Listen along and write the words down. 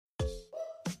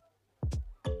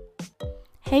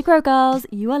Hey Grow Girls,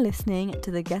 you are listening to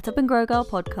the Get Up and Grow Girl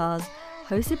podcast,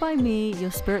 hosted by me,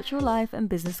 your spiritual life and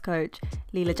business coach,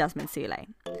 Leela Jasmine Sule.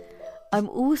 I'm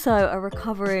also a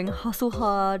recovering hustle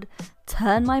hard,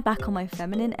 turn my back on my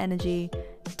feminine energy,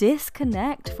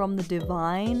 disconnect from the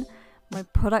divine, my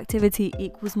productivity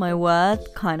equals my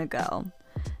worth kind of girl.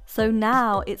 So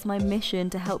now it's my mission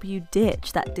to help you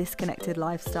ditch that disconnected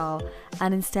lifestyle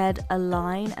and instead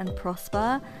align and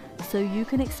prosper so you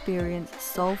can experience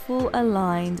soulful,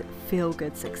 aligned,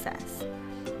 feel-good success.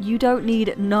 You don't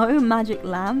need no magic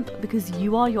lamp because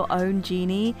you are your own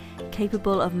genie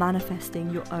capable of manifesting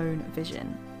your own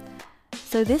vision.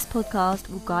 So this podcast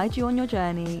will guide you on your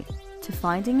journey to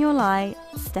finding your light,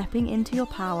 stepping into your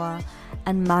power,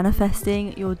 and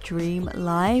manifesting your dream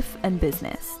life and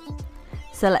business.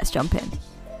 So let's jump in.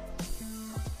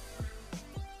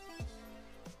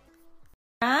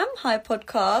 Hi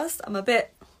podcast. I'm a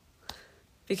bit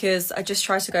because I just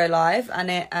tried to go live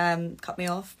and it cut me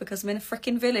off because I'm in a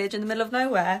freaking village in the middle of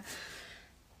nowhere.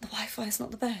 The Wi-Fi is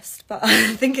not the best, but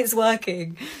I think it's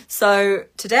working. So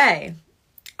today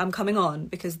I'm coming on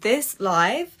because this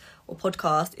live or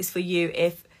podcast is for you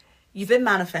if you've been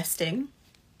manifesting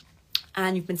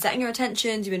and you've been setting your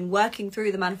intentions, you've been working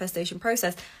through the manifestation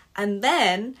process, and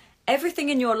then everything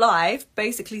in your life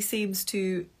basically seems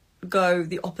to go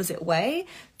the opposite way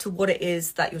to what it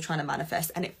is that you're trying to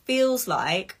manifest. And it feels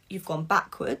like you've gone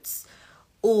backwards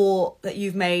or that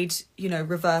you've made,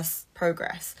 reverse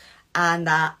progress and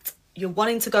that you're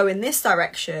wanting to go in this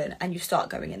direction and you start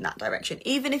going in that direction.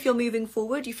 Even if you're moving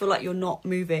forward, you feel like you're not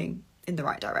moving in the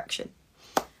right direction.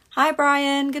 Hi,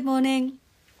 Brian. Good morning.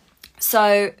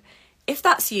 So if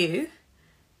that's you,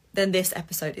 then this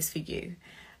episode is for you.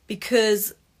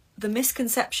 Because the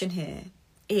misconception here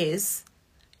is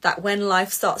that when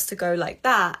life starts to go like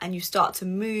that and you start to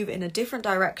move in a different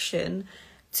direction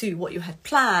to what you had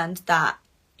planned, that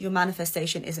your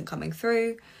manifestation isn't coming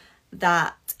through,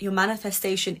 that your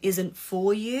manifestation isn't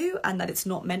for you and that it's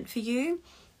not meant for you,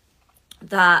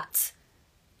 that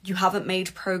you haven't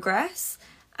made progress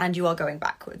and you are going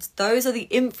backwards. Those are the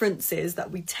inferences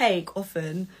that we take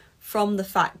often from the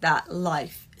fact that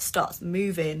life starts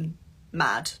moving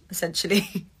mad,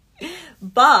 essentially.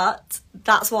 But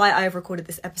that's why I've recorded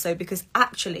this episode, because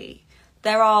actually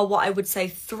there are what I would say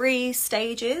 3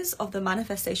 stages of the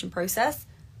manifestation process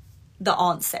that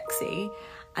aren't sexy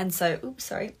and so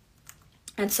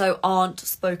aren't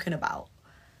spoken about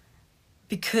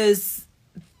because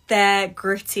they're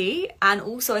gritty, and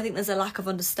also I think there's a lack of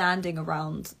understanding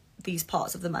around these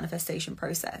parts of the manifestation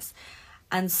process.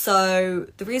 And so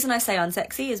the reason I say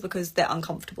unsexy is because they're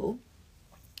uncomfortable.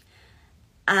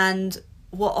 And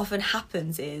what often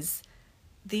happens is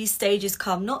these stages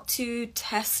come not to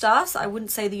test us. I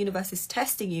wouldn't say the universe is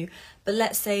testing you, but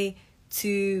let's say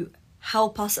to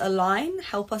help us align,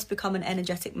 help us become an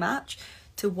energetic match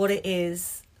to what it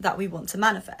is that we want to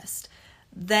manifest.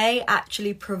 They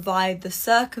actually provide the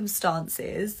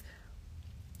circumstances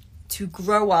to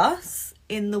grow us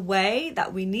in the way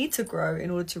that we need to grow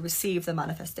in order to receive the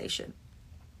manifestation.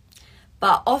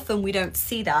 But often we don't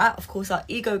see that. Of course, our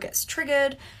ego gets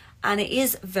triggered and it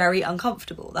is very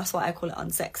uncomfortable. That's why I call it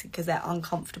unsexy, because they're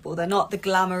uncomfortable. They're not the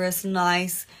glamorous,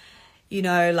 nice,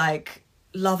 like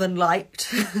love and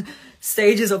light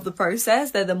stages of the process.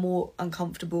 They're the more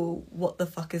uncomfortable, what the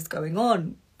fuck is going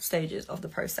on stages of the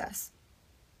process.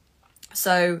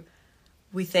 So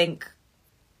we think,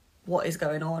 what is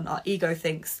going on? Our ego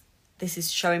thinks this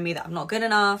is showing me that I'm not good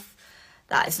enough,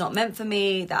 that it's not meant for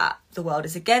me, that the world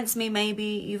is against me, maybe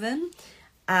even.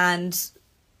 And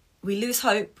we lose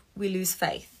hope, we lose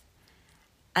faith.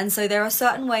 And so there are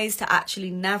certain ways to actually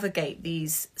navigate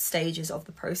these stages of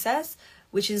the process,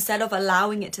 which instead of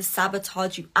allowing it to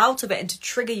sabotage you out of it and to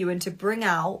trigger you and to bring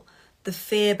out the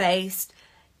fear-based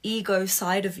ego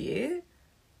side of you,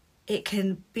 it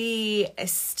can be a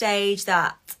stage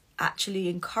that actually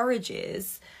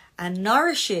encourages and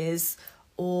nourishes,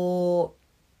 or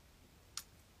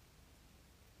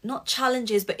not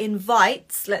challenges, but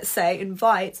invites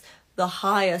the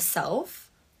higher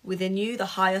self within you, the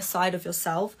higher side of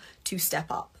yourself, to step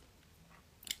up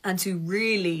and to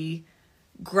really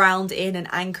ground in and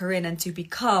anchor in and to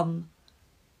become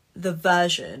the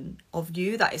version of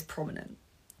you that is prominent.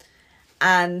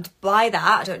 And by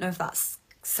that, I don't know if that's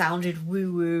sounded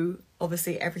woo-woo.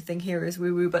 Obviously, everything here is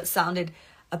woo-woo, but sounded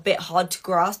a bit hard to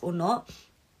grasp or not.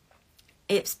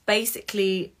 It's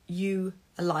basically you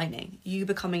aligning, you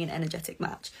becoming an energetic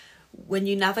match. When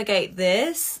you navigate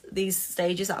these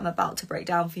stages that I'm about to break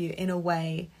down for you in a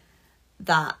way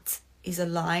that is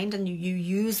aligned, and you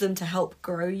use them to help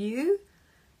grow you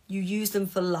use them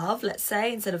for love, let's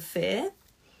say, instead of fear,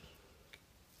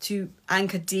 to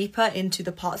anchor deeper into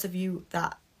the parts of you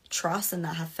that trust and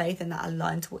that have faith and that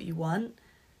align to what you want,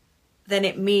 then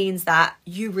it means that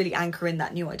you really anchor in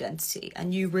that new identity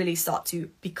and you really start to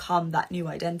become that new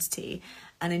identity.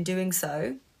 And in doing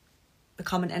so,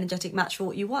 become an energetic match for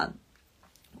what you want.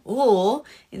 Or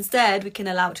instead, we can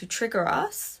allow it to trigger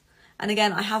us. And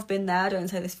again, I have been there. I don't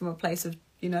say this from a place of,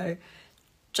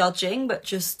 judging, but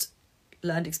just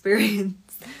learned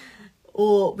experience.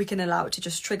 Or we can allow it to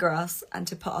just trigger us and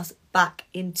to put us back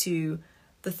into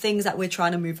the things that we're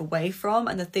trying to move away from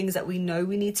and the things that we know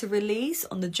we need to release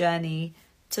on the journey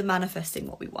to manifesting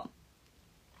what we want.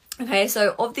 Okay,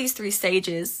 so of these 3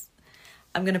 stages,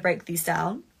 I'm going to break these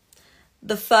down.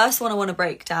 The first one I want to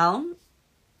break down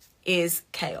is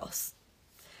chaos.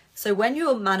 So when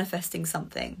you're manifesting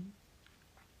something,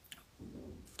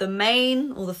 the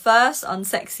main or the first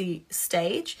unsexy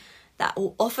stage that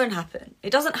will often happen,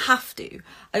 it doesn't have to.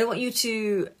 I don't want you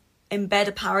to embed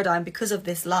a paradigm because of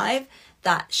this live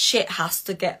that shit has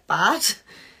to get bad.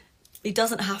 It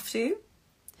doesn't have to.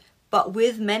 But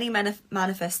with many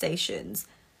manifestations,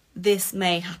 this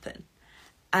may happen.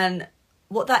 And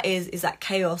what that is that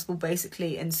chaos will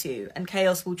basically ensue and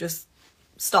chaos will just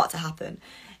start to happen.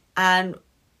 And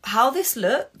how this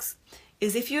looks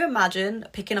is if you imagine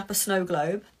picking up a snow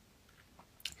globe,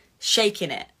 shaking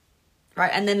it,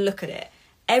 right? And then look at it.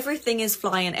 Everything is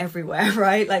flying everywhere,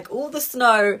 right? Like all the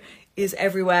snow is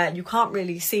everywhere. You can't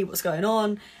really see what's going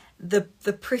on.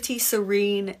 The pretty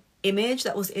serene image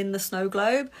that was in the snow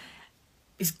globe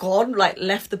is gone, like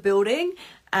left the building.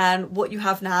 And what you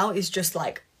have now is just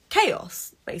like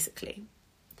chaos, basically.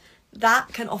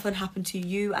 That can often happen to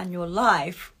you and your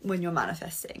life when you're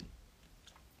manifesting.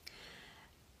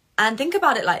 And think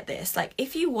about it like this. Like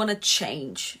if you want to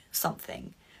change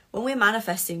something, when we're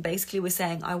manifesting, basically we're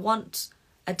saying, I want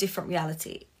a different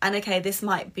reality. And okay, this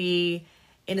might be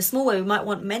in a small way. We might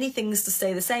want many things to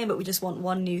stay the same, but we just want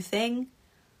one new thing.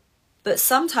 But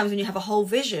sometimes when you have a whole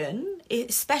vision,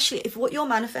 especially if what you're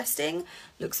manifesting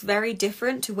looks very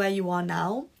different to where you are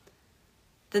now,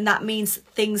 then that means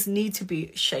things need to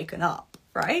be shaken up,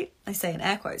 right? I say in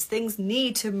air quotes, things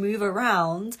need to move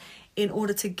around in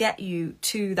order to get you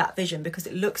to that vision because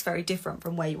it looks very different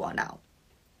from where you are now.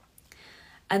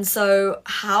 And so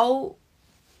how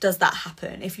does that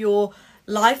happen? If your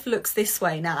life looks this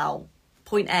way now,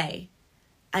 point A,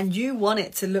 and you want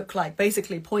it to look like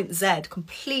basically point Z,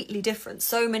 completely different.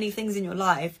 So many things in your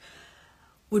life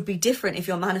would be different if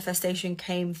your manifestation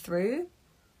came through.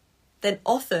 Then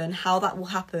often how that will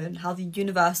happen, how the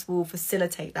universe will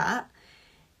facilitate that,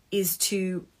 is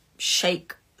to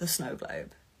shake the snow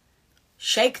globe.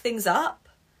 Shake things up,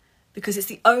 because it's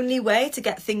the only way to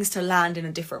get things to land in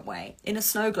a different way. In a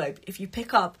snow globe, if you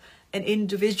pick up an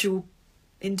individual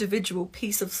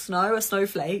piece of snow, a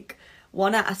snowflake,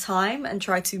 one at a time and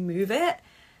try to move it,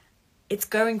 it's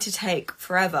going to take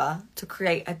forever to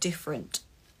create a different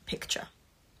picture,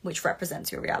 which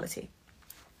represents your reality.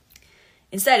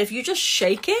 Instead, if you just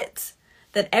shake it,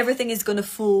 then everything is going to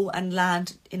fall and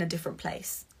land in a different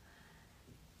place.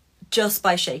 Just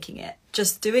by shaking it.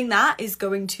 Just doing that is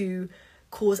going to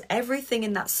cause everything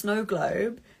in that snow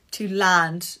globe to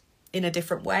land in a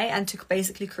different way and to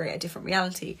basically create a different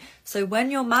reality. So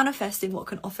when you're manifesting, what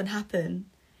can often happen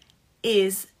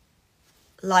is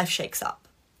life shakes up.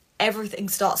 Everything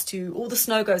starts to, all the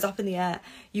snow goes up in the air.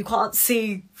 You can't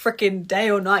see freaking day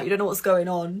or night. You don't know what's going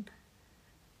on.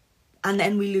 And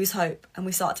then we lose hope and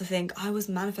we start to think, I was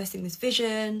manifesting this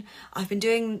vision. I've been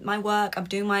doing my work. I'm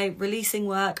doing my releasing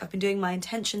work. I've been doing my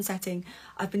intention setting.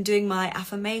 I've been doing my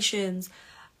affirmations.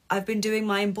 I've been doing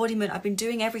my embodiment. I've been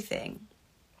doing everything.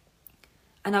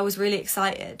 And I was really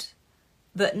excited.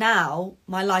 But now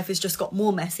my life has just got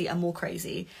more messy and more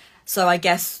crazy. So I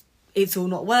guess it's all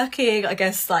not working. I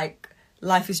guess like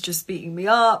life is just beating me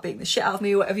up, beating the shit out of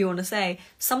me, whatever you want to say.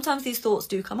 Sometimes these thoughts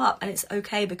do come up and it's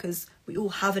okay because we all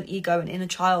have an ego, an inner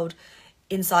child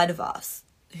inside of us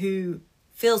who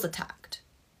feels attacked.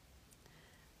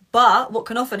 But what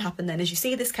can often happen then is you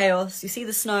see this chaos, you see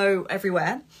the snow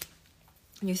everywhere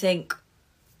and you think,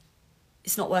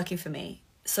 it's not working for me.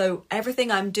 So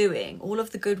everything I'm doing, all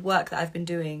of the good work that I've been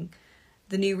doing,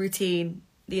 the new routine,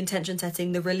 the intention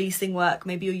setting, the releasing work,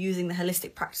 maybe you're using the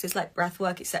holistic practices like breath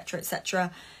work, etc.,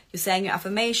 etc. You're saying your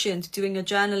affirmations, doing your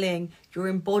journaling, you're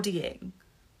embodying.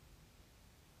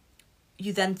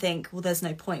 You then think, well, there's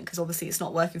no point because obviously it's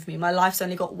not working for me. My life's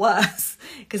only got worse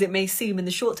because it may seem in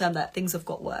the short term that things have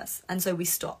got worse. And so we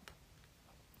stop.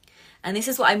 And this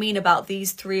is what I mean about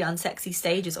these 3 unsexy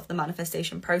stages of the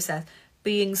manifestation process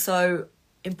being so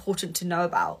important to know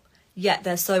about, yet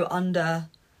they're so they're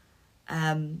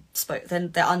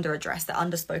under addressed, they're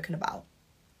under spoken about.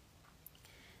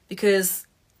 because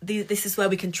this is where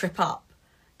we can trip up.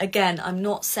 Again, I'm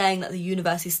not saying that the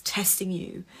universe is testing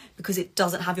you because it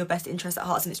doesn't have your best interest at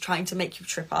heart and it's trying to make you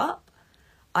trip up.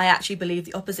 I actually believe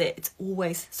the opposite. It's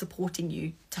always supporting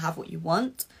you to have what you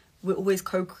want. We're always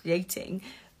co-creating.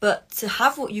 But to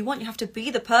have what you want, you have to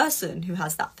be the person who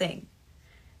has that thing.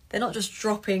 They're not just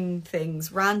dropping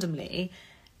things randomly.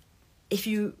 If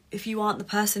you aren't the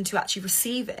person to actually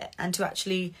receive it and to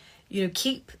actually,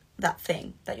 keep that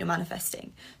thing that you're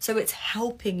manifesting. So it's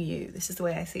helping you, this is the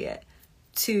way I see it,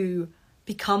 to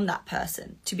become that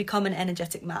person, to become an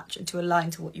energetic match and to align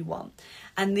to what you want.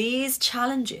 And these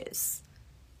challenges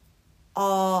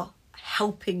are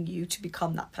helping you to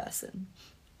become that person.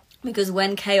 Because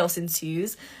when chaos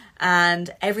ensues and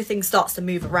everything starts to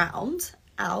move around,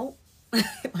 ow,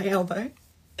 my elbow,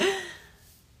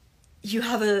 you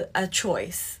have a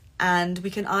choice. And we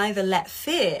can either let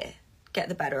fear get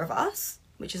the better of us,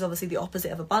 which is obviously the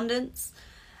opposite of abundance,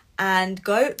 and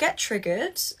get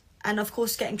triggered. And of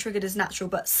course, getting triggered is natural,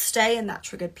 but stay in that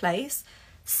triggered place,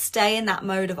 stay in that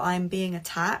mode of I'm being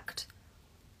attacked,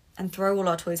 and throw all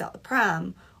our toys out the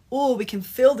pram. Or we can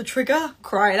feel the trigger,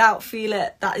 cry it out, feel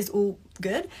it, that is all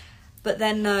good. But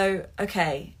then know,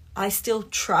 okay, I still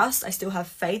trust, I still have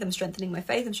faith, I'm strengthening my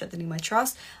faith, I'm strengthening my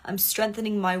trust, I'm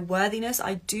strengthening my worthiness.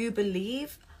 I do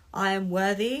believe I am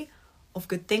worthy of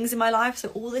good things in my life. So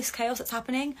all this chaos that's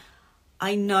happening,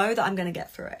 I know that I'm going to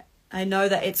get through it. I know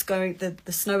that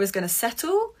the snow is going to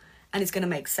settle and it's going to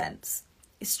make sense.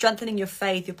 It's strengthening your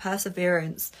faith, your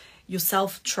perseverance, your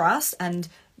self-trust and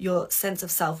your sense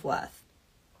of self-worth.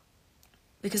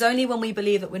 Because only when we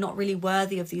believe that we're not really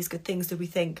worthy of these good things do we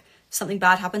think something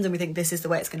bad happens and we think this is the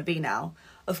way it's going to be now.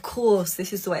 Of course,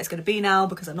 this is the way it's going to be now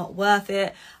because I'm not worth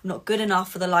it. I'm not good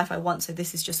enough for the life I want, so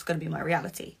this is just going to be my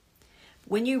reality.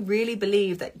 When you really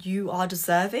believe that you are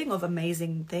deserving of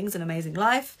amazing things, an amazing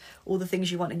life, all the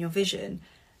things you want in your vision,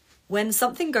 when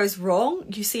something goes wrong,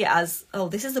 you see it as, oh,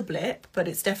 this is a blip, but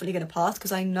it's definitely going to pass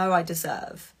because I know I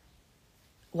deserve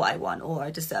what I want or I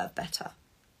deserve better.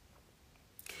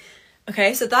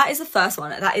 Okay, so that is the first one.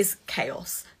 That is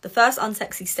chaos. The first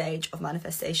unsexy stage of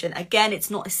manifestation. Again, it's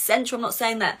not essential. I'm not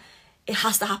saying that it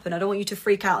has to happen. I don't want you to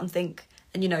freak out and think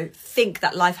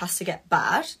that life has to get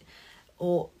bad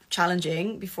or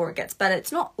challenging before it gets better.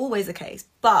 It's not always the case.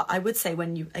 But I would say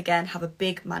when you, again, have a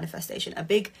big manifestation, a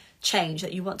big change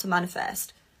that you want to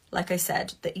manifest, like I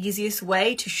said, the easiest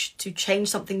way to change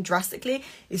something drastically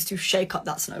is to shake up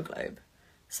that snow globe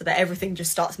so that everything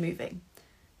just starts moving,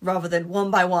 rather than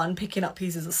one by one picking up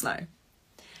pieces of snow.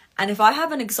 And if I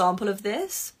have an example of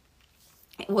this,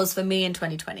 it was for me in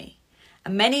 2020.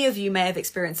 And many of you may have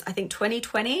experienced, I think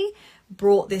 2020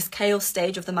 brought this chaos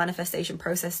stage of the manifestation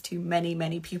process to many,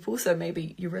 many people. So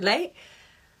maybe you relate.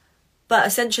 But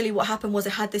essentially what happened was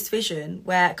I had this vision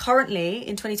where currently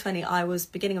in 2020,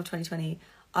 beginning of 2020,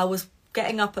 I was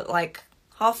getting up at like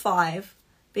 5:30,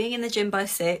 being in the gym by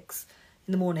 6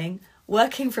 in the morning,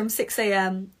 working from 6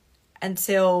 a.m.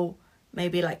 until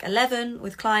maybe like 11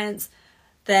 with clients,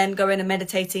 then going and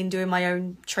meditating, doing my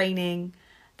own training,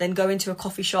 then going to a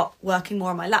coffee shop, working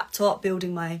more on my laptop,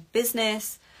 building my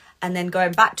business, and then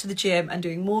going back to the gym and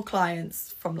doing more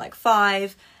clients from like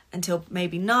 5 until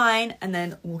maybe 9, and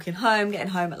then walking home, getting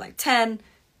home at like 10,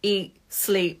 eat,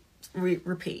 sleep,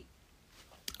 repeat.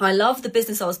 I love the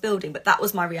business I was building, but that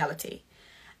was my reality.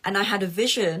 And I had a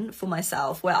vision for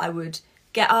myself where I would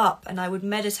get up and I would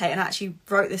meditate, and I actually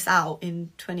wrote this out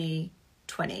in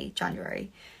 2020,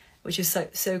 January, which is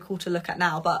so cool to look at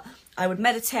now. But I would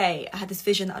meditate. I had this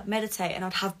vision that I'd meditate and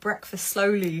I'd have breakfast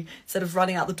slowly instead of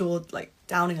running out the door, like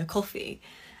downing a coffee.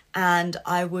 And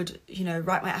I would,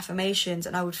 write my affirmations,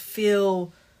 and I would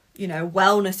feel,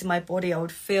 wellness in my body. I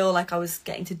would feel like I was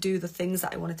getting to do the things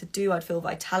that I wanted to do. I'd feel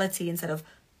vitality instead of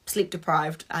sleep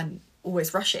deprived and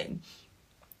always rushing.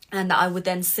 And I would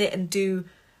then sit and do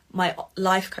my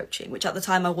life coaching, which at the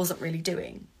time I wasn't really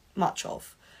doing much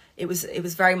of. It was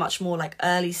very much more like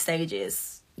early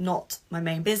stages, not my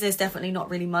main business, definitely not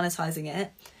really monetizing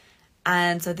it.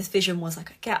 And so this vision was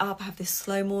like, I get up, I have this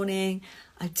slow morning,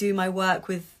 I do my work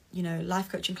with, life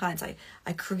coaching clients,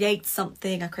 I create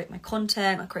something, I create my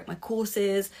content, I create my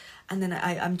courses, and then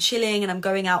I'm chilling and I'm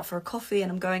going out for a coffee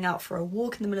and I'm going out for a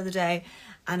walk in the middle of the day,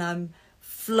 and I'm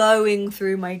flowing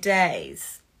through my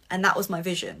days. And that was my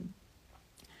vision.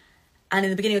 And in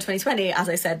the beginning of 2020, as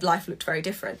I said, life looked very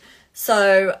different.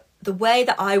 So the way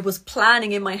that I was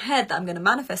planning in my head that I'm going to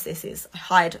manifest this is I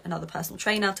hired another personal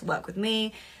trainer to work with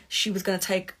me. She was going to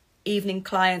take evening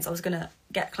clients. I was going to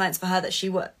get clients for her that she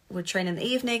would train in the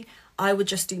evening. I would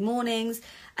just do mornings,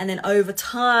 and then over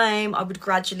time I would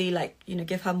gradually, like, you know,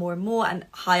 give her more and more and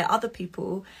hire other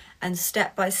people, and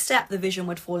step by step the vision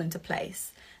would fall into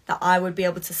place, that I would be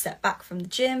able to step back from the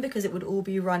gym because it would all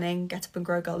be running. Get Up and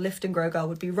Grow Girl, Lift and Grow Girl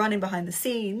would be running behind the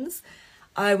scenes.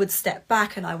 I would step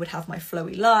back and I would have my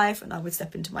flowy life, and I would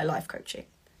step into my life coaching.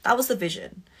 That was the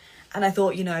vision. And I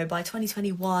thought, you know, by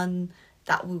 2021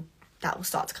 that will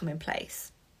start to come in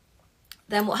place.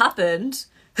 Then what happened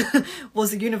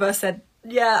was the universe said,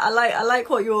 yeah, I like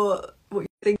what you're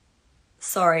thinking.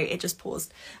 Sorry, it just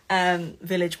paused.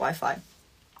 Village Wi-Fi.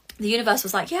 The universe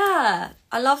was like, yeah,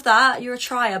 I love that. You're a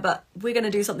trier, but we're going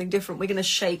to do something different. We're going to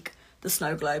shake the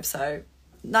snow globe. So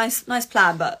nice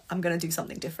plan, but I'm going to do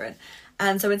something different.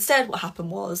 And so instead what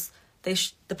happened was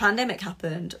the pandemic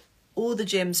happened. All the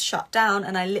gyms shut down,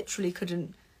 and I literally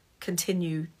couldn't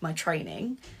continue my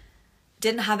training.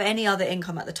 Didn't have any other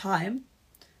income at the time.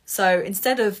 So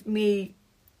instead of me,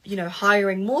 you know,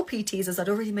 hiring more PTs, as I'd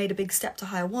already made a big step to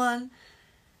hire one,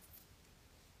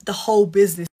 the whole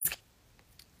business,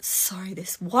 sorry,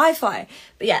 this Wi-Fi,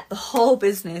 but yeah, the whole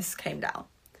business came down.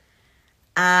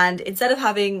 And instead of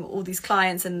having all these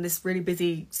clients and this really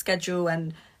busy schedule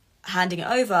and handing it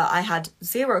over, I had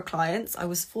 0 clients. I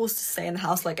was forced to stay in the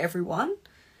house like everyone.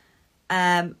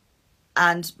 And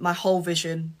my whole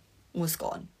vision was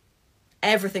gone.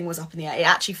 Everything was up in the air. It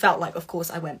actually felt like, of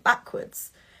course, I went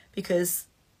backwards, because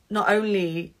not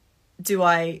only do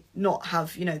I not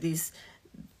have, you know, these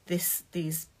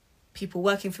people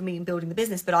working for me and building the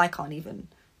business, but I can't even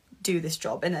do this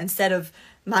job. And instead of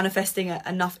manifesting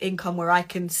enough income where I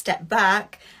can step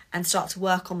back and start to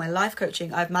work on my life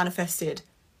coaching, I've manifested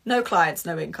no clients,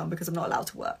 no income, because I'm not allowed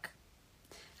to work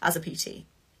as a PT.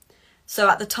 So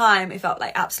at the time, it felt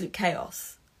like absolute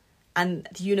chaos. And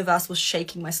the universe was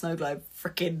shaking my snow globe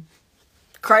freaking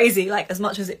crazy, like as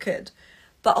much as it could.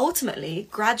 But ultimately,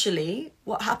 gradually,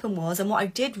 what happened was, and what I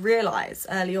did realise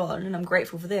early on, and I'm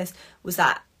grateful for this, was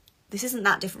that this isn't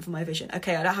that different from my vision.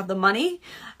 Okay, I don't have the money.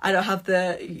 I don't have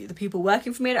the people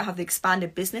working for me. I don't have the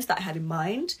expanded business that I had in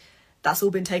mind. That's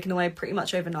all been taken away pretty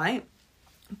much overnight.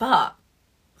 But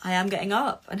I am getting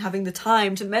up and having the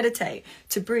time to meditate,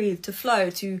 to breathe, to flow,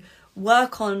 to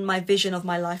work on my vision of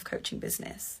my life coaching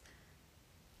business.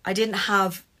 It didn't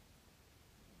happen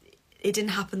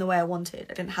the way I wanted.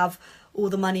 I didn't have all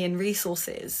the money and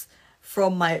resources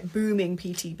from my booming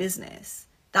PT business.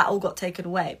 That all got taken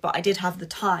away, but I did have the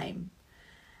time.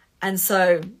 And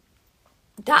so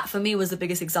that for me was the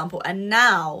biggest example. And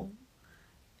now,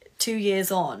 2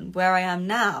 years on, where I am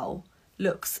now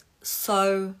looks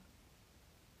so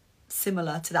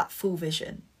similar to that full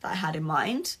vision that I had in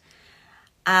mind.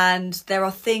 And there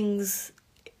are things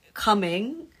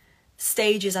coming,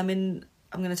 stages I'm going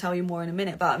to tell you more in a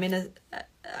minute, but I'm in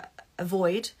a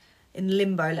void, in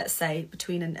limbo, let's say,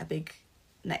 between a big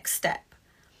next step.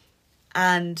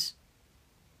 And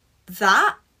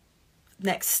that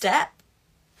next step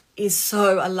is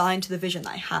so aligned to the vision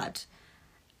that I had.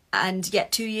 And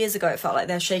yet 2 years ago, it felt like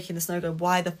they're shaking the snow globe.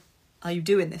 Why are you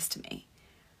doing this to me?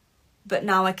 But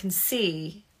now I can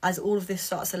see, as all of this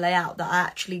starts to lay out, that I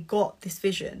actually got this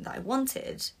vision that I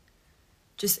wanted,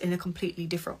 just in a completely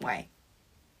different way.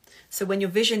 So when your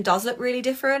vision does look really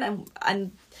different,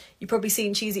 and you've probably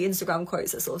seen cheesy Instagram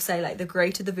quotes that sort of say, like, the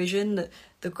greater the vision,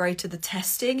 the greater the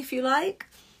testing, if you like.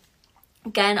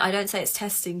 Again, I don't say it's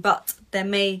testing, but there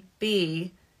may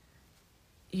be,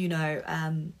 you know,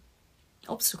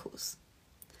 obstacles.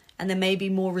 And there may be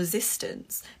more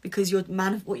resistance, because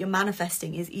what you're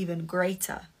manifesting is even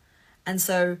greater. And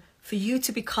so for you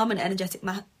to become an energetic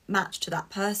match to that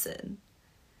person,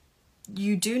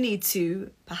 you do need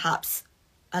to perhaps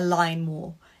align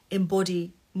more,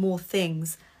 embody more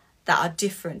things that are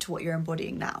different to what you're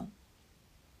embodying now.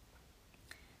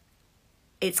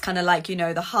 It's kind of like, you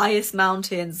know, the highest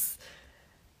mountains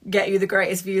get you the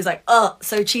greatest views. Like, oh,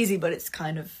 so cheesy, but it's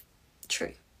kind of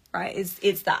true, right?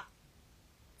 It's that.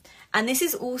 And this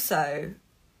is also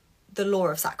the law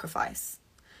of sacrifice.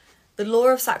 The law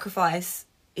of sacrifice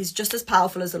is just as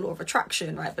powerful as the law of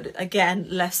attraction, right? But again,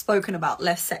 less spoken about,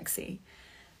 less sexy.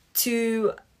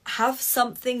 To have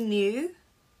something new,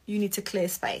 you need to clear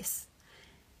space.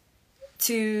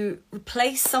 To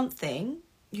replace something,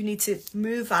 you need to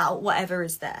move out whatever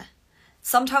is there.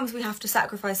 Sometimes we have to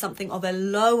sacrifice something of a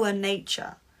lower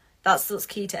nature. That's what's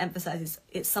key to emphasize, is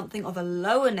it's something of a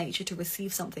lower nature to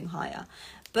receive something higher.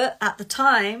 But at the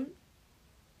time,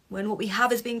 when what we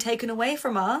have is being taken away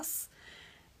from us,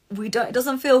 it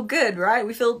doesn't feel good, right?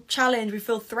 We feel challenged, we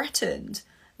feel threatened.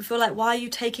 We feel like, why are you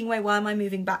taking away? Why am I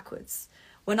moving backwards?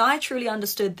 When I truly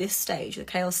understood this stage, the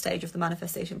chaos stage of the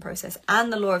manifestation process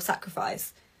and the law of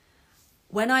sacrifice,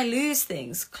 when I lose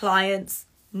things, clients,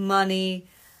 money,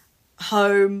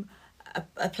 home,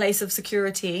 a place of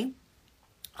security,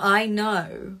 I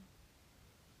know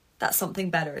that something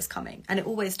better is coming, and it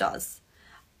always does.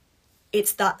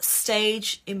 It's that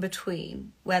stage in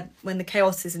between where when the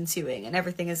chaos is ensuing and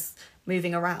everything is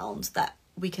moving around that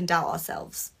we can doubt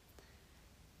ourselves.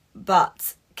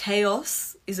 But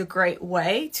chaos is a great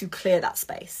way to clear that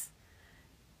space.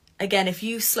 Again, if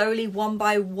you slowly, one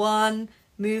by one,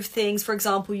 move things, for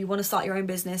example, you want to start your own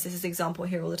business, this is an example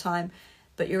here all the time,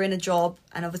 but you're in a job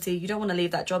and obviously you don't want to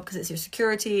leave that job because it's your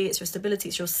security, it's your stability,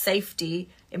 it's your safety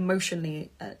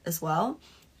emotionally as well.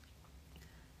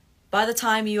 By the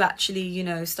time you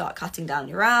actually, start cutting down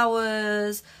your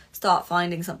hours, start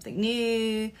finding something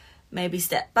new, maybe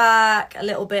step back a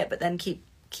little bit, but then keep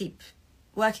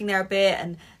working there a bit,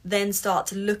 and then start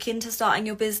to look into starting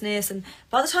your business. And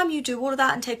by the time you do all of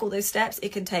that and take all those steps,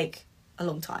 it can take a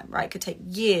long time, right? It could take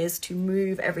years to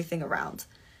move everything around.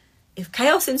 If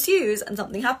chaos ensues and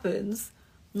something happens,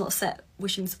 I'm not set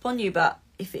wishing this upon you, but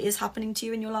if it is happening to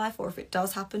you in your life, or if it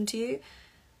does happen to you,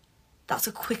 that's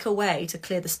a quicker way to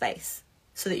clear the space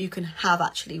so that you can have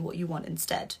actually what you want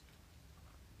instead.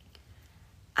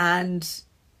 And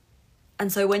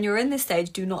so when you're in this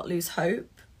stage, do not lose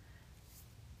hope.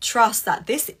 Trust that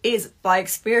this is, by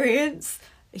experience,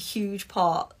 a huge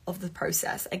part of the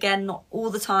process. Again, not all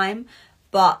the time,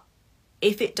 but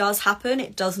if it does happen,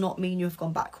 it does not mean you have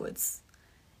gone backwards.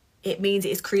 It means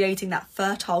it is creating that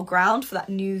fertile ground for that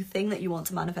new thing that you want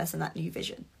to manifest and that new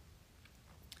vision.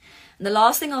 And the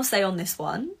last thing I'll say on this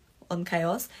one, on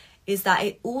chaos, is that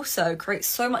it also creates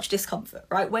so much discomfort,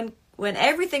 right? When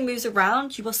everything moves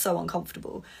around, you are so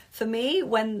uncomfortable. For me,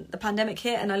 when the pandemic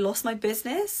hit and I lost my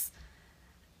business,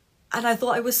 and I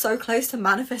thought I was so close to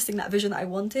manifesting that vision that I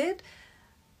wanted,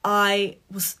 I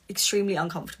was extremely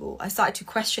uncomfortable. I started to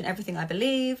question everything I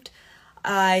believed.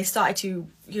 I started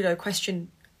to,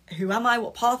 question, who am I?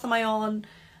 What path am I on?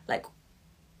 Like,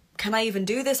 can I even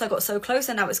do this? I got so close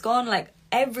and now it's gone. Like,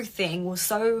 everything was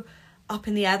so up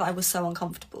in the air that I was so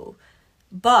uncomfortable.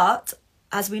 But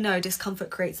as we know, discomfort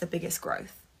creates the biggest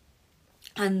growth.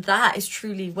 And that is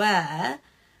truly where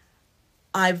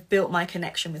I've built my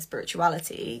connection with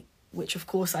spirituality, which of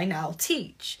course I now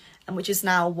teach, and which is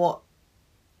now what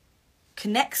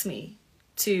connects me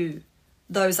to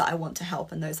those that I want to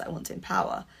help and those that I want to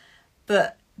empower.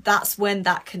 But that's when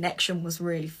that connection was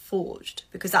really forged,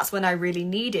 because that's when I really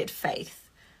needed faith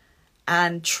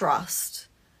and trust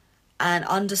and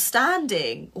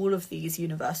understanding all of these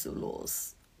universal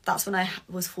laws. That's when I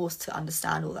was forced to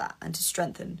understand all that and to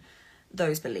strengthen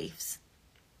those beliefs.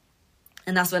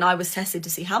 And that's when I was tested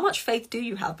to see, how much faith do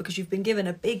you have? Because you've been given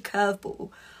a big curveball.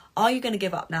 Are you going to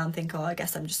give up now and think, I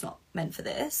guess I'm just not meant for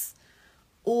this?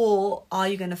 Or are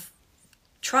you going to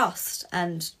trust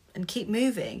and keep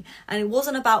moving? And it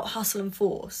wasn't about hustle and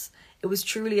force. It was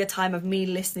truly a time of me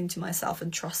listening to myself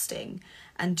and trusting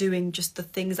and doing just the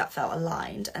things that felt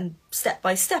aligned. And step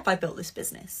by step, I built this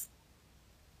business.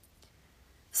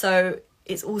 So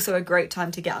it's also a great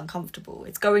time to get uncomfortable.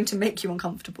 It's going to make you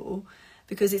uncomfortable,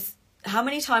 because it's, how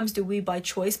many times do we by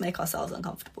choice make ourselves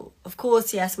uncomfortable? Of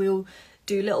course, yes, we all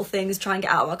do little things, try and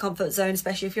get out of our comfort zone,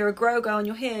 especially if you're a grow girl and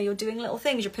you're here, you're doing little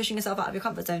things, you're pushing yourself out of your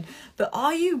comfort zone. But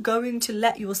are you going to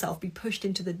let yourself be pushed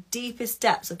into the deepest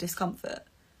depths of discomfort?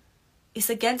 It's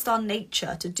against our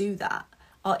nature to do that.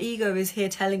 Our ego is here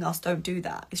telling us don't do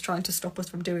that. It's trying to stop us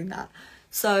from doing that.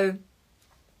 So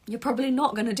you're probably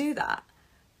not going to do that.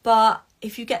 But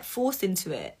if you get forced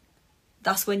into it,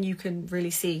 that's when you can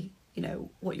really see,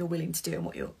 what you're willing to do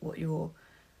and what you're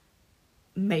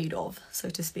made of,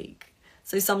 so to speak.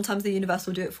 So sometimes the universe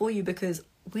will do it for you, because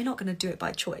we're not going to do it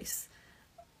by choice.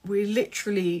 We're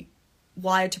literally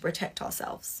wired to protect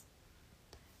ourselves.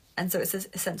 And so it's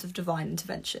a sense of divine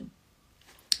intervention.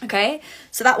 Okay,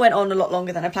 so that went on a lot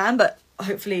longer than I planned, but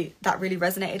hopefully that really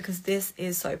resonated, because this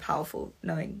is so powerful,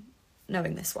 knowing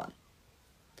this one.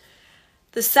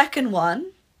 The second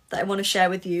one that I want to share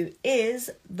with you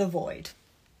is the void.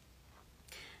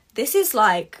 This is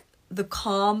like the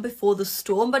calm before the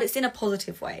storm, but it's in a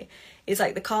positive way. It's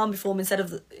like the calm before, instead of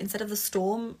the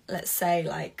storm, let's say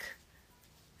like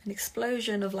an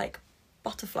explosion of like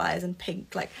butterflies and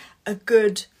pink, like a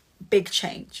good big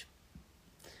change.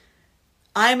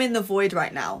 I'm in the void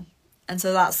right now. And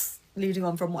so that's leading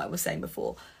on from what I was saying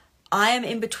before. I am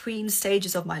in between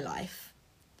stages of my life,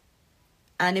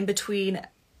 and in between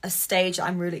a stage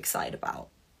I'm really excited about.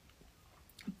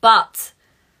 But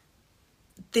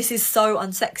this is so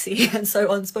unsexy and so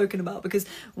unspoken about, because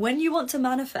when you want to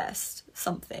manifest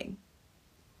something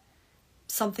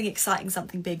something exciting,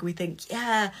 something big, we think,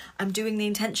 yeah, I'm doing the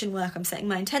intention work, I'm setting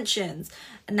my intentions,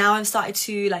 and now I'm starting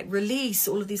to like release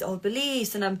all of these old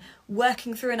beliefs, and I'm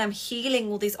working through and I'm healing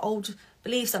all these old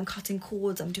beliefs, I'm cutting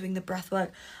cords, I'm doing the breath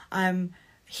work, I'm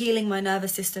healing my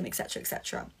nervous system, etc.,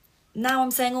 etc. Now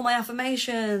I'm saying all my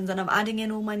affirmations, and I'm adding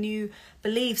in all my new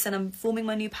beliefs, and I'm forming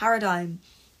my new paradigm.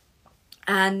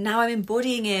 And now I'm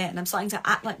embodying it, and I'm starting to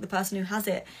act like the person who has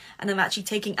it, and I'm actually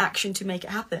taking action to make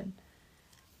it happen.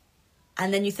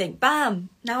 And then you think, bam,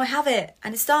 now I have it,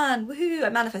 and it's done, woohoo, I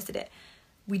manifested it.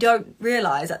 We don't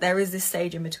realise that there is this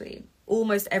stage in between,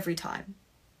 almost every time,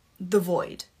 the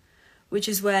void, which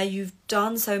is where you've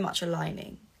done so much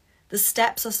aligning. The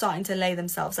steps are starting to lay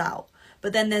themselves out,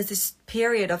 but then there's this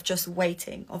period of just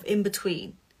waiting, of in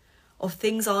between, of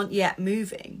things aren't yet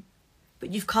moving,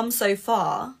 but you've come so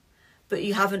far, but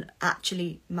you haven't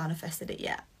actually manifested it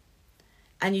yet.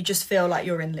 And you just feel like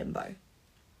you're in limbo.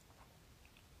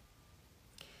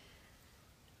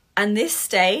 And this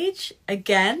stage,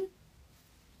 again,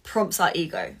 prompts our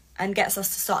ego and gets us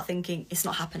to start thinking, it's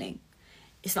not happening.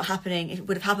 It's not happening. It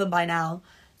would have happened by now.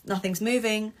 Nothing's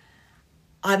moving.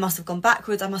 I must have gone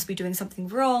backwards. I must be doing something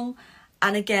wrong.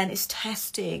 And again, it's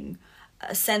testing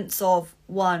a sense of,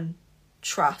 one,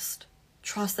 trust.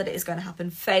 Trust that it is going to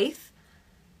happen. Faith.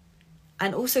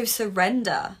 And also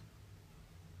surrender.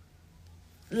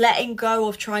 Letting go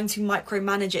of trying to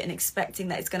micromanage it and expecting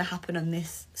that it's going to happen on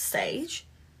this stage.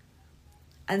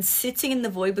 And sitting in the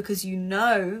void because you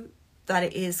know that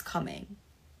it is coming.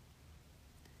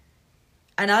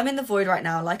 And I'm in the void right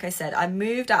now. Like I said, I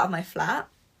moved out of my flat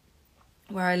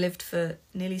where I lived for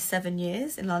nearly 7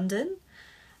 years in London.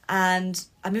 And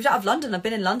I moved out of London. I've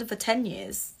been in London for 10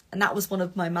 years. And that was one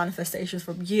of my manifestations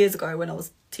from years ago when I was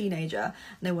a teenager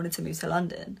and I wanted to move to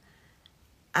London.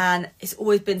 And it's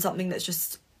always been something that's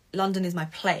just, London is my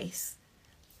place.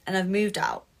 And I've moved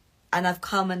out and I've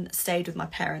come and stayed with my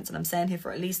parents, and I'm staying here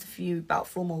for at least about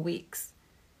 4 more weeks.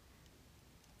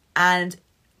 And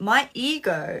my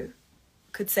ego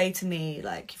could say to me,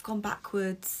 like, you've gone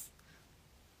backwards.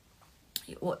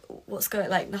 What's going,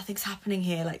 like, nothing's happening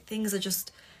here. Like, things are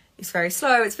just, it's very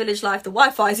slow. It's village life. The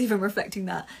Wi-Fi is even reflecting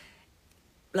that.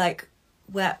 Like,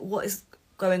 what is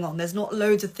going on? There's not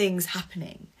loads of things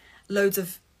happening. Loads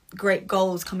of great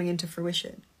goals coming into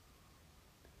fruition.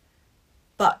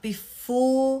 But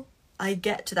before I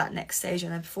get to that next stage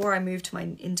and before I move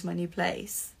into my new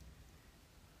place,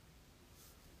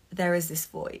 there is this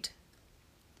void.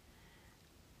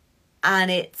 And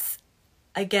it's,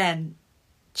 again,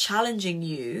 challenging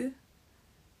you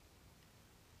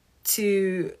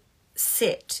to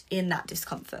sit in that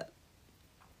discomfort.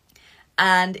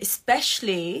 And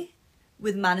especially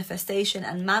with manifestation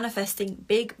and manifesting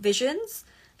big visions,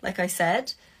 like I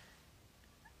said,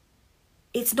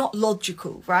 it's not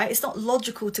logical, right? It's not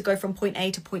logical to go from point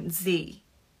A to point Z.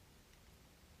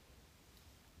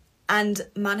 And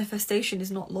manifestation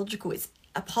is not logical. It's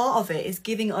a part of it is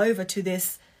giving over to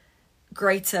this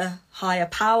greater, higher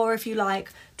power, if you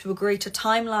like, to a greater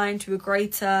timeline, to a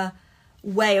greater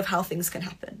way of how things can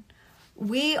happen.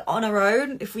 We, on our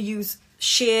own, if we use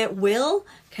sheer will,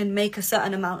 can make a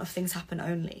certain amount of things happen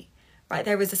only, right?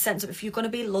 There is a sense of, if you're going to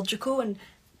be logical and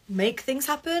make things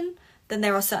happen, then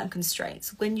there are certain constraints.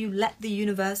 When you let the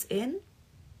universe in,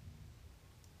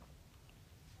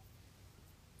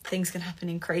 things can happen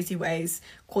in crazy ways.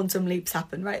 Quantum leaps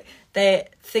happen, right?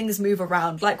 Things move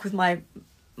around, like with my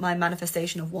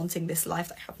manifestation of wanting this life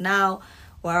that I have now,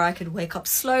 where I could wake up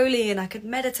slowly and I could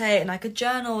meditate and I could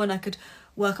journal and I could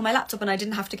work on my laptop, and I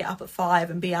didn't have to get up at 5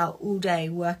 and be out all day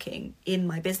working in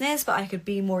my business, but I could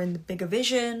be more in the bigger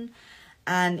vision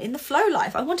and in the flow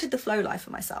life. I wanted the flow life for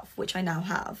myself, which I now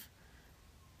have.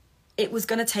 It was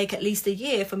going to take at least a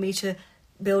year for me to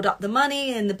build up the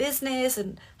money in the business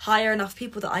and hire enough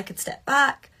people that I could step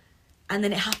back. And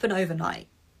then it happened overnight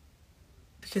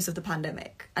because of the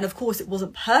pandemic. And of course it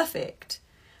wasn't perfect,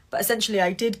 but essentially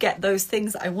I did get those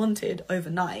things that I wanted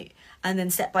overnight. And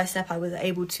then step by step I was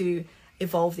able to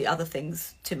evolve the other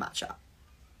things to match up.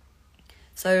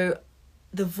 So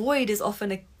the void is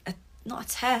often not a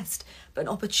test, but an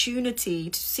opportunity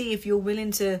to see if you're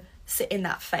willing to sit in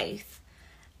that faith.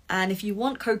 And if you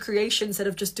want co-creation instead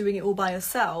of just doing it all by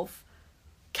yourself,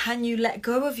 can you let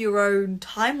go of your own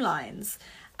timelines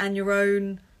and your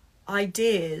own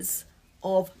ideas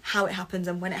of how it happens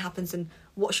and when it happens and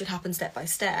what should happen step by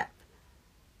step,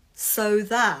 so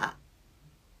that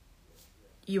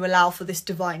you allow for this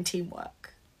divine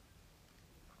teamwork?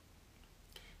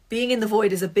 Being in the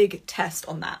void is a big test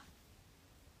on that.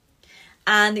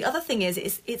 And the other thing is,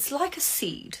 it's like a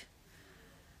seed.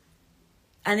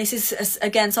 And this is,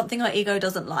 again, something our ego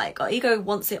doesn't like. Our ego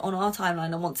wants it on our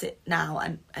timeline and wants it now,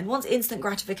 and wants instant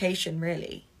gratification,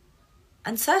 really,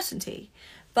 and certainty.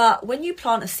 But when you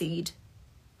plant a seed,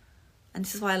 and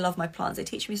this is why I love my plants, they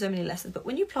teach me so many lessons, but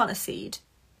when you plant a seed,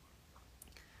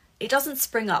 it doesn't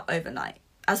spring up overnight,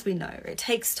 as we know. It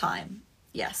takes time.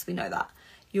 Yes, we know that.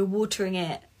 You're watering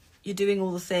it, you're doing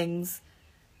all the things,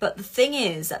 but the thing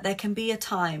is that there can be a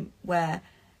time where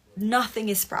nothing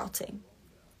is sprouting.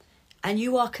 And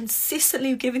you are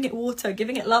consistently giving it water,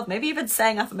 giving it love, maybe even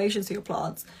saying affirmations to your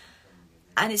plants.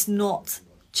 And it's not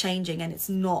changing, and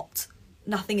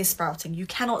nothing is sprouting. You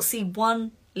cannot see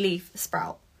one leaf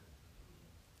sprout.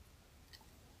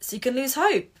 So you can lose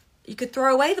hope. You could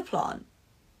throw away the plant,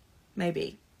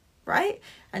 maybe, right?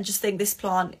 And just think this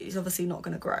plant is obviously not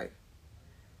going to grow.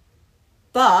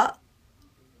 But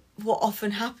what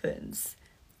often happens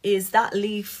is that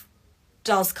leaf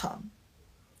does come.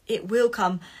 It will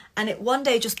come, and it one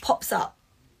day just pops up,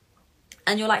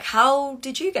 and you're like, how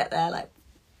did you get there? Like,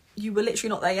 you were literally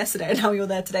not there yesterday and now you're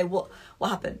there today. What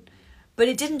happened? But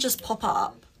it didn't just pop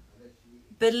up.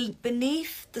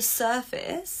 Beneath the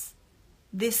surface,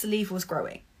 this leaf was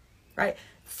growing, right?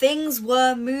 Things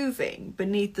were moving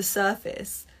beneath the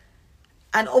surface,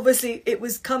 and obviously it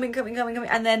was coming,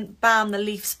 and then bam, the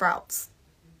leaf sprouts.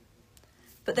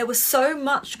 But there was so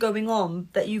much going on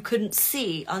that you couldn't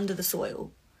see under the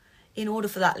soil in order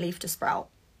for that leaf to sprout.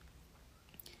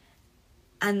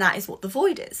 And that is what the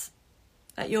void is.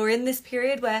 That you're in this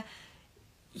period where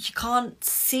you can't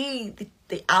see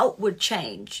the outward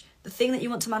change. The thing that you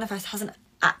want to manifest hasn't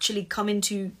actually come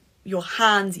into your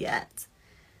hands yet,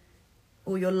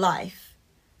 or your life.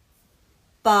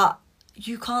 But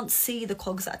you can't see the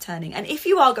cogs that are turning. And if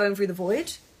you are going through the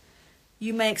void,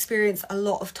 you may experience a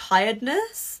lot of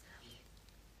tiredness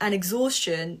and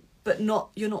exhaustion, but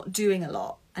you're not doing a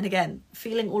lot. And again,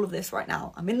 feeling all of this right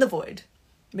now. I'm in the void.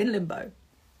 I'm in limbo.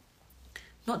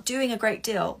 Not doing a great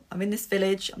deal. I'm in this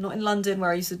village. I'm not in London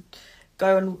where I used to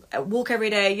go and walk every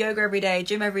day, yoga every day,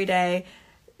 gym every day,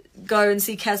 go and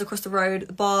see Kez across the road at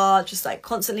the bar, just like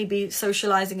constantly be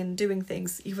socialising and doing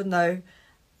things, even though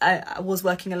I was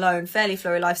working alone, fairly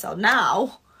flowy lifestyle.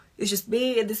 Now, it's just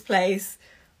me in this place,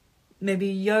 maybe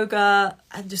yoga,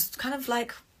 and just kind of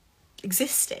like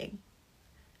existing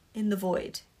in the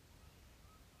void.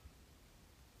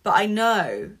 But I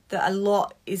know that a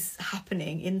lot is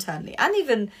happening internally. And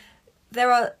even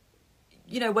there are,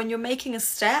 when you're making a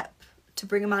step to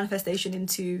bring a manifestation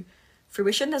into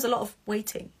fruition, there's a lot of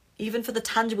waiting. Even for the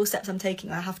tangible steps I'm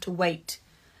taking, I have to wait.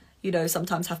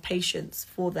 Sometimes have patience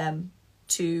for them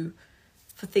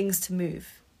for things to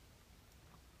move.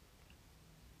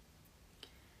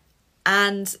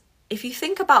 And if you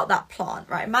think about that plant,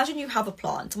 right? Imagine you have a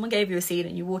plant. Someone gave you a seed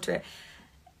and you water it.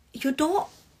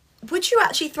 Would you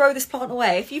actually throw this plant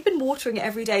away? If you've been watering it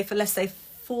every day for, let's say,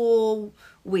 4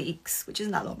 weeks, which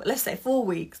isn't that long, but let's say 4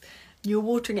 weeks, you're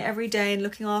watering it every day and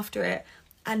looking after it,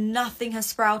 and nothing has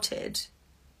sprouted,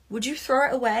 would you throw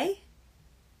it away?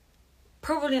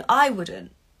 Probably I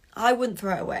wouldn't. I wouldn't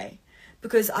throw it away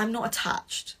because I'm not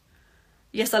attached.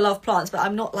 Yes, I love plants, but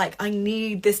I'm not like, I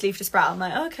need this leaf to sprout. I'm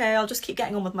like, okay, I'll just keep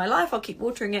getting on with my life. I'll keep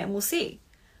watering it and we'll see.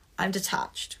 I'm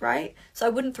detached, right? So I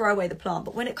wouldn't throw away the plant.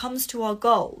 But when it comes to our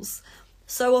goals,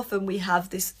 so often we have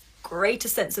this greater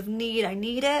sense of need. I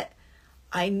need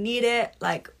it.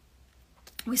 Like,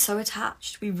 we're so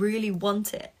attached. We really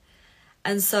want it.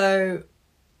 And so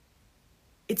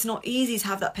it's not easy to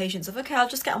have that patience of, okay, I'll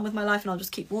just get on with my life and I'll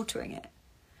just keep watering it.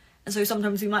 And so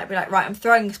sometimes we might be like, right, I'm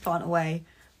throwing this plant away.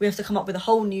 We have to come up with a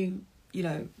whole new,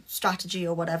 strategy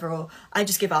or whatever, or I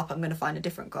just give up, I'm going to find a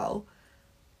different goal.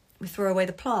 We throw away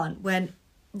the plant when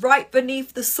right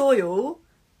beneath the soil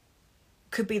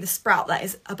could be the sprout that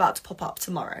is about to pop up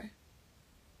tomorrow.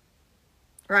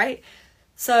 Right?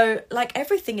 So like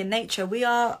everything in nature, we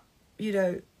are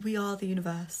the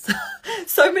universe.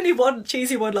 So many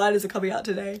cheesy one-liners are coming out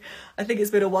today. I think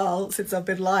it's been a while since I've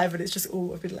been live and it's just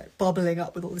I've been like bubbling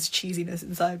up with all this cheesiness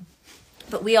inside.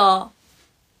 But we are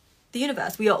the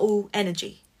universe. We are all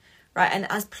energy, right?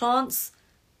 And as plants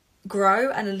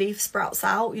grow and a leaf sprouts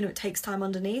out, it takes time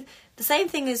underneath. The same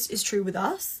thing is true with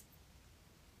us.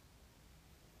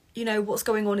 What's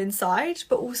going on inside,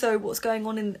 but also what's going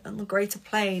on the greater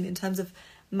plane in terms of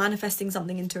manifesting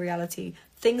something into reality.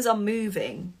 Things are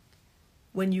moving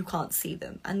when you can't see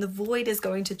them, and the void is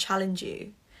going to challenge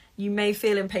you. You may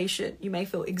feel impatient, you may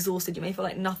feel exhausted, you may feel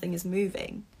like nothing is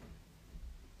moving.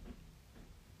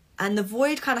 And the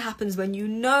void kind of happens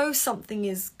when something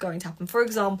is going to happen. For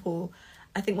example,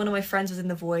 I think one of my friends was in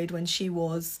the void when she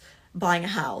was buying a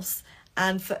house.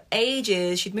 And for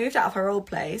ages, she'd moved out of her old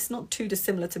place, not too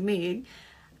dissimilar to me.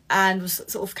 and was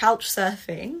sort of couch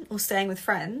surfing or staying with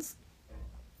friends,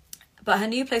 but her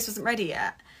new place wasn't ready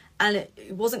yet, and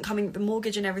it wasn't coming, the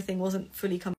mortgage and everything wasn't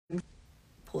fully coming,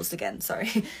 paused again,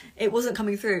 sorry, it wasn't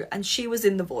coming through, and she was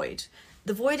in the void.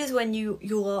 The void is when you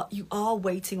are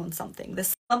waiting on something.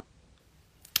 There's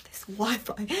this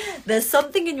Wi-Fi. There's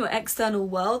something in your external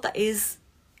world that is,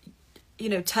 you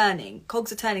know, turning.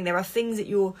 Cogs are turning. There are things that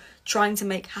you're trying to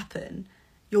make happen.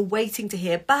 You're waiting to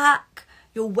hear back.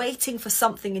 You're waiting for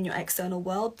something in your external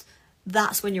world.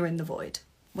 That's when you're in the void.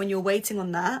 When you're waiting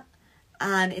on that,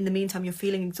 and in the meantime you're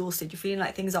feeling exhausted, you're feeling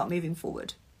like things aren't moving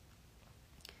forward.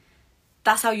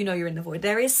 That's how you know you're in the void.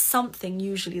 There is something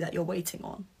usually that you're waiting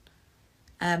on.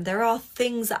 There are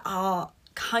things that are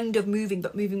kind of moving,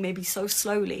 but moving maybe so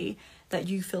slowly that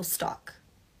you feel stuck.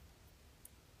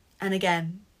 And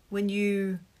again, when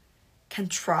you can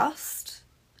trust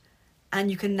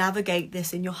and you can navigate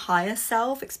this in your higher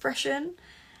self expression,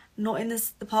 not in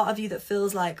this the part of you that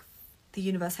feels like the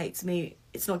universe hates me,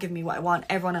 it's not giving me what I want,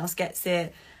 everyone else gets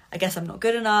it, I guess I'm not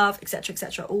good enough, etc.,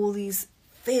 etc. All these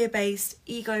fear-based,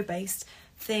 ego-based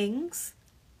things,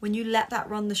 when you let that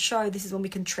run the show, this is when we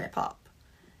can trip up.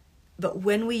 But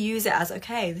when we use it as,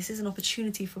 okay, this is an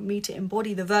opportunity for me to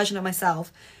embody the version of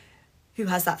myself who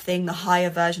has that thing, the higher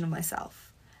version of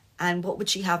myself. And what would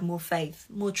she have? More faith,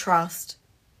 more trust,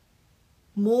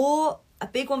 more, a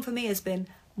big one for me has been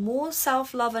more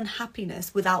self-love and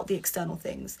happiness without the external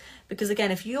things. Because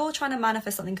again, if you're trying to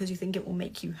manifest something because you think it will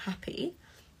make you happy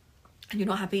and you're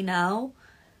not happy now,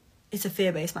 it's a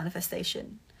fear-based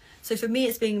manifestation. So for me,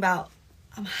 it's being about,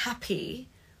 I'm happy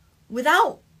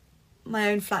without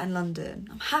my own flat in London.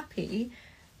 I'm happy.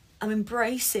 I'm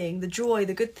embracing the joy,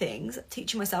 the good things,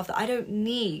 teaching myself that I don't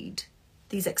need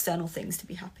these external things to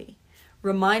be happy.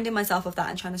 Reminding myself of that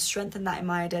and trying to strengthen that in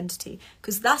my identity,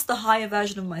 because that's the higher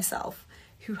version of myself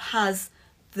who has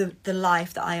the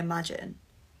life that I imagine.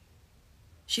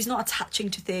 She's not attaching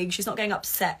to things. She's not getting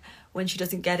upset when she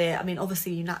doesn't get it. I mean,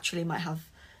 obviously you naturally might have,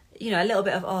 you know, a little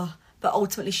bit of, but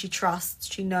ultimately she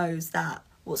trusts, she knows that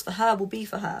what's for her will be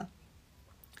for her.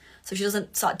 So she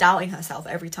doesn't start doubting herself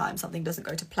every time something doesn't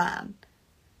go to plan.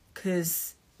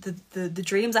 Because the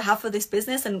dreams I have for this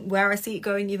business and where I see it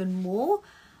going even more,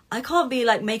 I can't be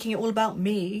like making it all about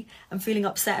me and feeling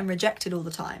upset and rejected all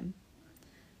the time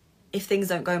if things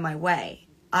don't go my way.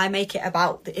 I make it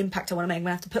about the impact I want to make. I'm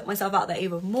going to have to put myself out there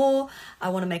even more. I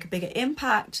want to make a bigger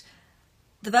impact.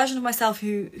 The version of myself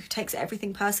who takes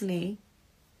everything personally,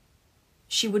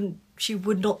 she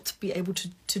would not be able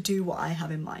to do what I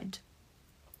have in mind.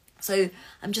 So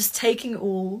I'm just taking it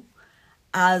all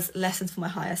as lessons for my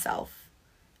higher self.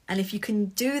 And if you can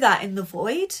do that in the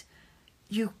void,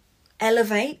 you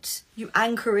elevate, you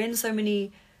anchor in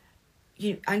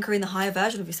you anchor in the higher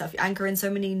version of yourself. You anchor in so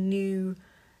many new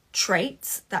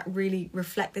traits that really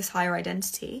reflect this higher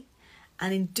identity.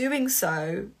 And in doing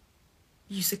so,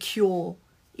 you secure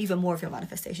even more of your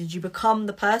manifestations. You become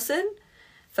the person.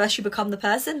 First you become the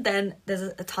person, then there's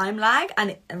a time lag,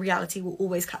 and reality will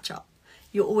always catch up.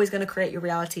 You're always going to create your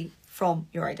reality from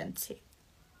your identity.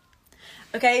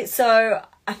 Okay, so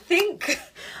I think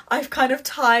I've kind of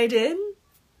tied in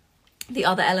the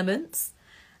other elements.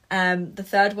 The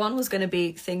third one was going to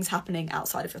be things happening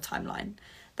outside of your timeline.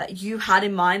 That you had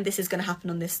in mind, this is going to happen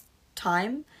on this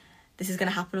time. This is going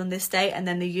to happen on this date. And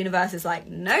then the universe is like,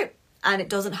 nope. And it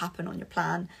doesn't happen on your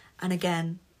plan. And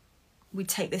again, we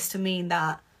take this to mean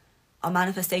that our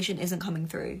manifestation isn't coming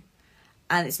through.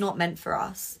 And it's not meant for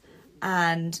us.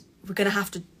 And we're going to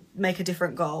have to make a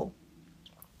different goal.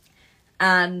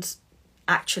 And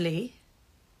actually,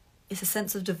 it's a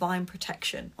sense of divine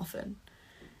protection often.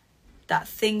 That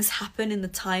things happen in the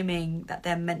timing that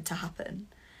they're meant to happen.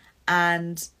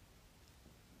 And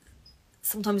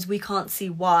sometimes we can't see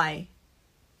why.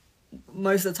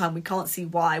 Most of the time we can't see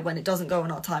why when it doesn't go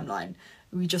on our timeline.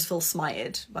 We just feel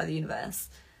smited by the universe.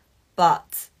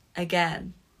 But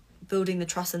again, building the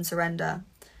trust and surrender,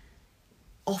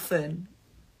 often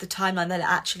the timeline that it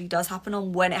actually does happen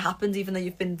on, when it happens, even though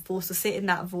you've been forced to sit in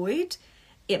that void,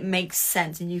 it makes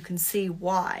sense and you can see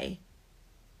why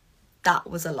that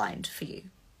was aligned for you.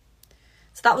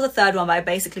 So that was the third one, but I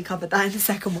basically covered that in the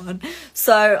second one.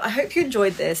 So I hope you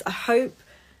enjoyed this. I hope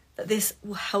that this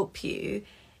will help you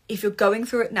if you're going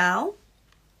through it now,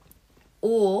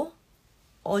 or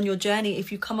on your journey,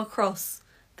 if you come across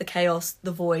the chaos,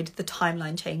 the void, the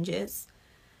timeline changes,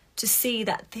 to see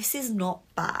that this is not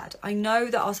bad. I know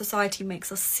that our society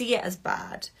makes us see it as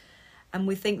bad. And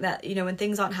we think that, you know, when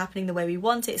things aren't happening the way we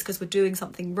want it, it's because we're doing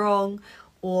something wrong,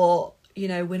 or, you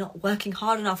know, we're not working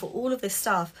hard enough, or all of this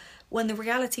stuff. When the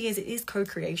reality is, it is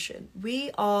co-creation.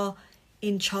 We are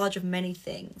in charge of many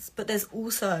things, but there's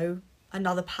also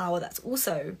another power that's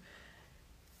also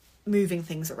moving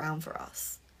things around for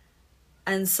us.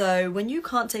 And so when you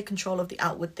can't take control of the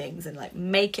outward things and like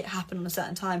make it happen on a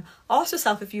certain time, ask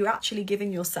yourself if you're actually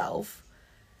giving yourself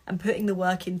and putting the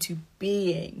work into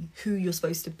being who you're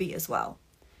supposed to be as well.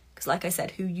 Because like I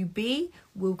said, who you be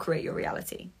will create your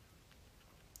reality.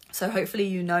 So hopefully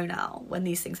you know now when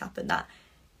these things happen that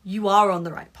you are on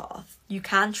the right path. You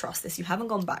can trust this. You haven't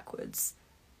gone backwards.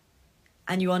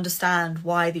 And you understand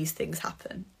why these things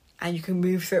happen. And you can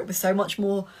move through it with so much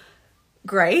more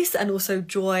grace and also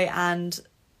joy, and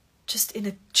just in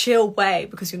a chill way,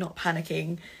 because you're not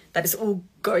panicking that it's all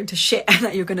going to shit and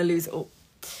that you're going to lose it all.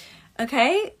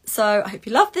 Okay, so I hope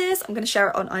you love this. I'm going to share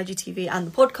it on IGTV and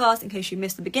the podcast in case you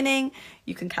missed the beginning.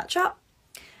 You can catch up,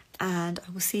 and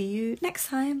I will see you next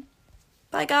time.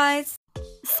 Bye, guys.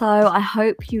 So I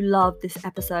hope you loved this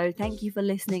episode. Thank you for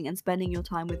listening and spending your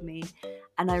time with me.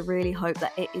 And I really hope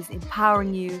that it is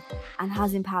empowering you and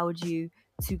has empowered you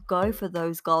to go for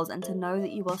those goals and to know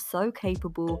that you are so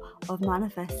capable of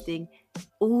manifesting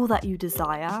all that you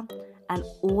desire and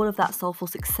all of that soulful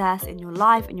success in your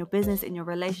life, in your business, in your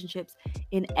relationships,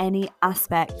 in any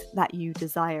aspect that you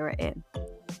desire it in.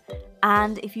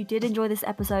 And if you did enjoy this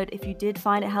episode, if you did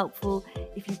find it helpful,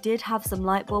 if you did have some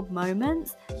light bulb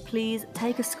moments, please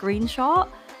take a screenshot,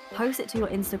 post it to your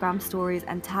Instagram stories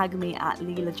and tag me at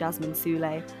Leela Jasmine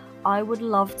Sule. I would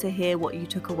love to hear what you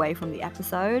took away from the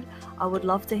episode. I would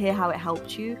love to hear how it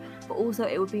helped you, but also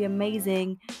it would be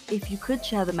amazing if you could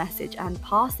share the message and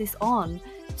pass this on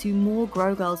to more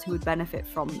Grow Girls who would benefit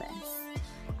from this.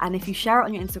 And if you share it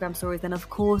on your Instagram stories, then of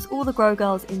course all the Grow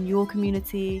Girls in your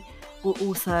community will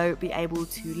also be able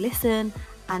to listen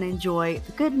and enjoy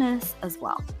the goodness as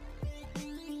well.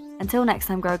 Until next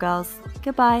time, Grow Girls,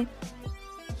 goodbye.